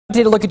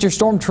Take a look at your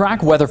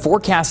StormTRACK weather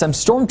forecast. I'm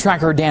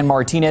StormTracker Dan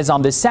Martinez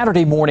on this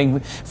Saturday morning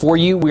for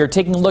you. We are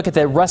taking a look at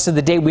the rest of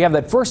the day. We have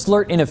that first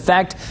alert in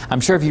effect. I'm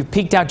sure if you've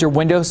peeked out your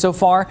window so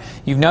far,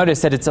 you've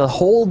noticed that it's a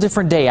whole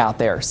different day out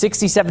there.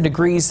 67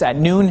 degrees at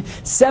noon,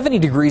 70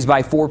 degrees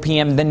by 4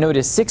 p.m. Then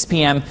notice 6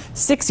 p.m.,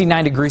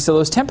 69 degrees. So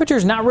those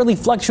temperatures not really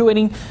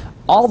fluctuating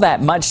all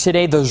that much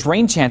today. Those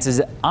rain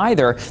chances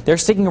either, they're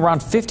sticking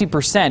around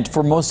 50%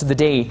 for most of the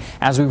day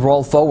as we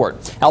roll forward.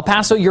 El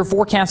Paso, your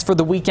forecast for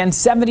the weekend,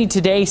 70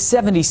 today,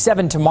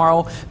 77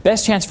 tomorrow.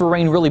 Best chance for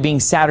rain really being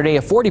Saturday,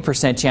 a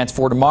 40% chance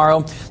for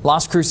tomorrow.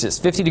 Las Cruces,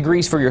 50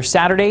 degrees for your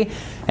Saturday,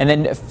 and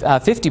then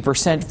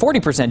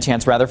 40%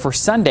 chance rather for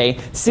Sunday.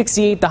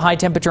 68 the high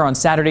temperature on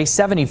Saturday,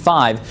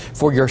 75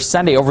 for your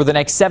Sunday. Over the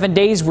next 7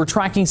 days, we're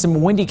tracking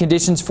some windy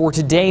conditions for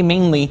today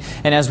mainly,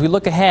 and as we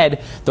look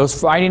ahead, those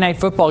Friday night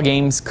football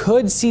games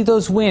could see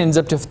those winds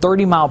up to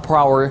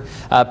 30-mile-per-hour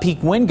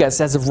peak wind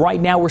gusts. As of right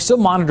now, we're still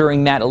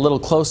monitoring that a little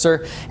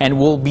closer, and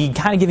we'll be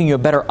kind of giving you a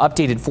better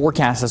updated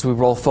forecast as we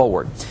roll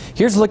forward.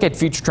 Here's a look at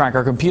FutureTrack,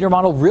 our computer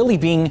model, really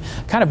being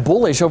kind of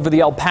bullish over the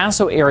El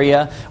Paso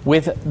area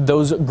with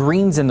those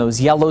greens and those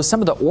yellows,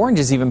 some of the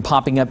oranges even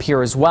popping up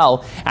here as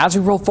well. As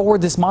we roll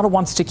forward, this model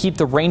wants to keep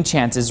the rain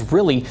chances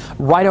really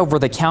right over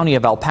the county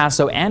of El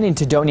Paso and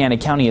into Doña Ana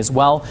County as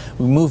well.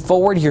 We move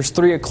forward. Here's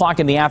 3 o'clock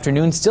in the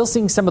afternoon, still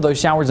seeing some of those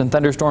showers and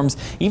thunderstorms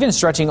even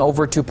stretching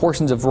over to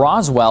portions of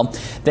Roswell.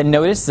 Then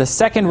notice the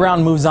second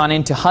round moves on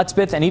into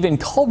Hudspeth and even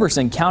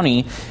Culberson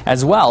County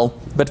as well.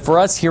 But for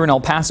us here in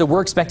El Paso,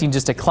 we're expecting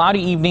just a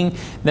cloudy evening.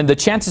 Then the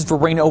chances for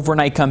rain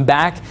overnight come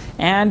back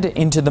and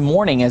into the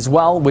morning as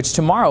well, which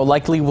tomorrow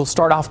likely will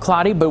start off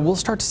cloudy, but we'll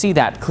start to see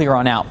that clear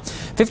on out.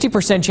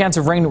 50% chance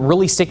of rain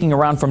really sticking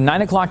around from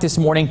 9 o'clock this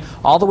morning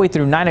all the way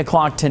through 9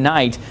 o'clock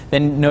tonight.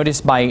 Then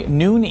notice by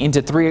noon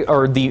into 3,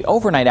 or the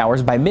overnight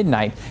hours by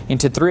midnight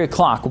into 3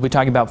 o'clock, we'll be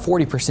talking about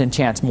 40%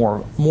 chance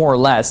more or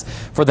less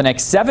for the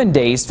next 7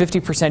 days.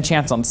 50%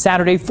 chance on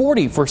Saturday,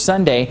 40 for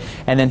Sunday,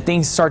 and then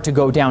things start to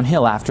go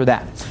downhill after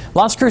that.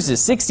 Las Cruces,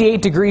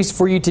 68 degrees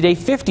for you today,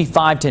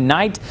 55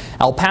 tonight.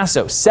 El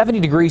Paso, 70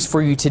 degrees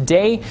for you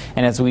today.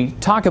 And as we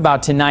talk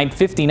about tonight,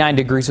 59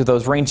 degrees with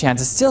those rain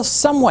chances, still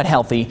somewhat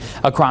healthy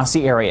across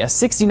the area.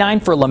 69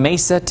 for La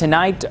Mesa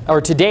tonight,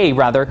 or today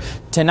rather.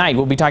 Tonight,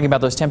 we'll be talking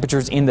about those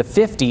temperatures in the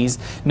 50s.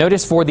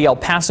 Notice for the El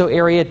Paso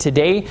area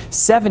today,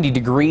 70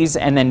 degrees,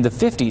 and then the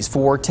 50s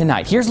for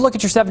tonight. Here's a look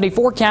at your 7-day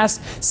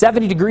forecast.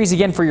 70 degrees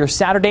again for your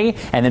Saturday,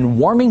 and then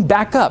warming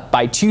back up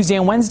by Tuesday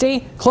and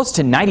Wednesday, close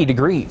to 90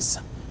 degrees.